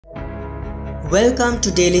Welcome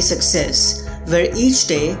to Daily Success, where each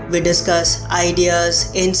day we discuss ideas,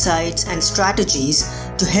 insights, and strategies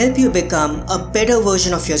to help you become a better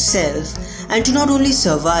version of yourself and to not only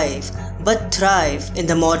survive but thrive in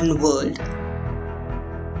the modern world.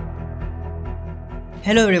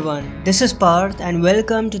 Hello everyone, this is Parth and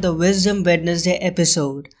welcome to the Wisdom Wednesday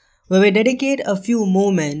episode, where we dedicate a few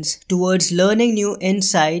moments towards learning new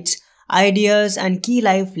insights, ideas, and key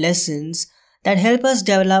life lessons that help us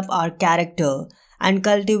develop our character and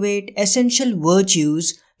cultivate essential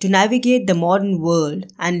virtues to navigate the modern world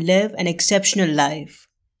and live an exceptional life.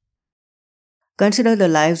 Consider the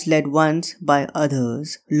lives led once by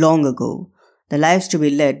others long ago, the lives to be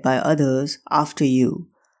led by others after you,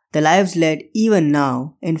 the lives led even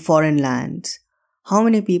now in foreign lands. How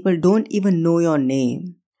many people don't even know your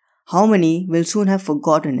name? How many will soon have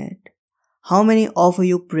forgotten it? How many offer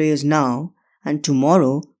you praise now and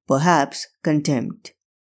tomorrow perhaps contempt?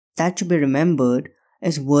 That to be remembered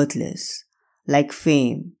is worthless, like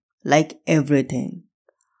fame, like everything.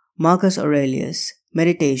 Marcus Aurelius,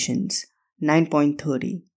 Meditations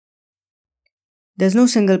 9.30. There's no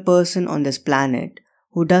single person on this planet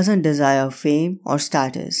who doesn't desire fame or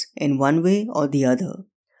status in one way or the other.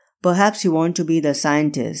 Perhaps you want to be the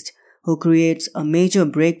scientist who creates a major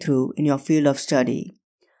breakthrough in your field of study.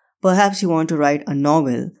 Perhaps you want to write a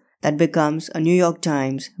novel that becomes a New York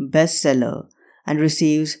Times bestseller and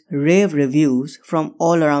receives rave reviews from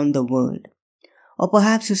all around the world. Or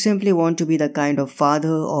perhaps you simply want to be the kind of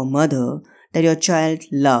father or mother that your child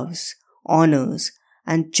loves, honors,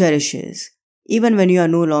 and cherishes, even when you are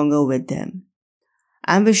no longer with them.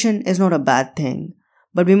 Ambition is not a bad thing,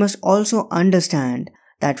 but we must also understand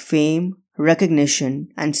that fame, recognition,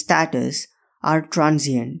 and status are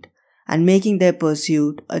transient, and making their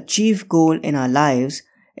pursuit a chief goal in our lives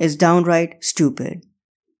is downright stupid.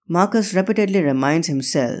 Marcus repeatedly reminds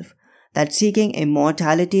himself that seeking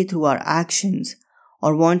immortality through our actions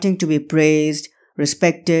or wanting to be praised,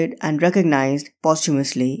 respected, and recognized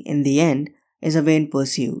posthumously in the end is a vain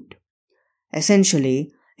pursuit.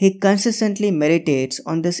 Essentially, he consistently meditates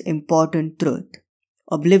on this important truth.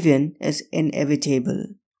 Oblivion is inevitable.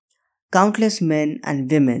 Countless men and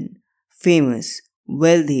women, famous,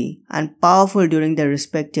 wealthy, and powerful during their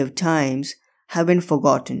respective times, have been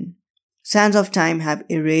forgotten. Sands of time have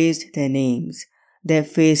erased their names, their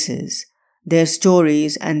faces, their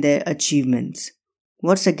stories, and their achievements.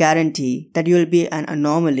 What's the guarantee that you will be an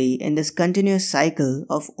anomaly in this continuous cycle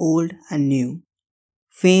of old and new?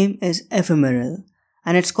 Fame is ephemeral,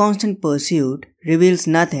 and its constant pursuit reveals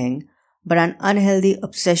nothing but an unhealthy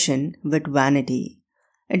obsession with vanity.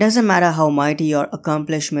 It doesn't matter how mighty your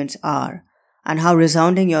accomplishments are, and how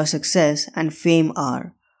resounding your success and fame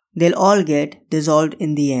are. They'll all get dissolved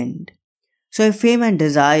in the end. So if fame and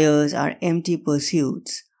desires are empty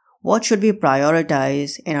pursuits, what should we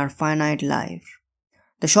prioritize in our finite life?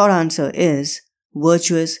 The short answer is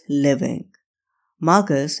virtuous living.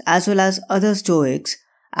 Marcus, as well as other Stoics,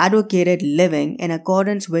 advocated living in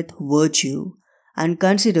accordance with virtue and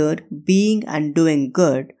considered being and doing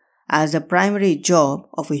good as the primary job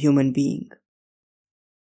of a human being.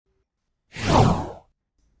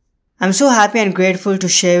 I'm so happy and grateful to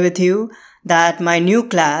share with you that my new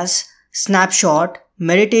class, Snapshot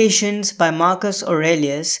Meditations by Marcus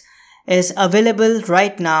Aurelius, is available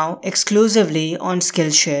right now exclusively on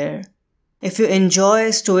Skillshare. If you enjoy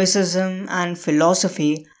Stoicism and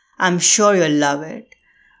philosophy, I'm sure you'll love it.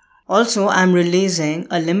 Also, I'm releasing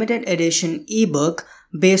a limited edition ebook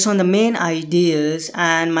based on the main ideas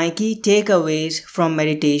and my key takeaways from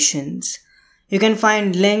meditations. You can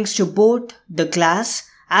find links to both the class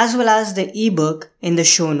as well as the ebook in the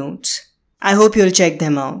show notes. I hope you'll check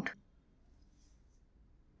them out.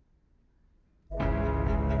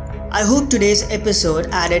 I hope today's episode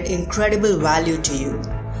added incredible value to you.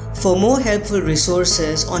 For more helpful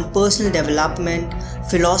resources on personal development,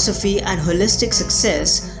 philosophy, and holistic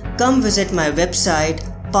success, come visit my website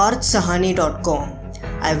parthsahani.com.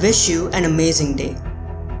 I wish you an amazing day.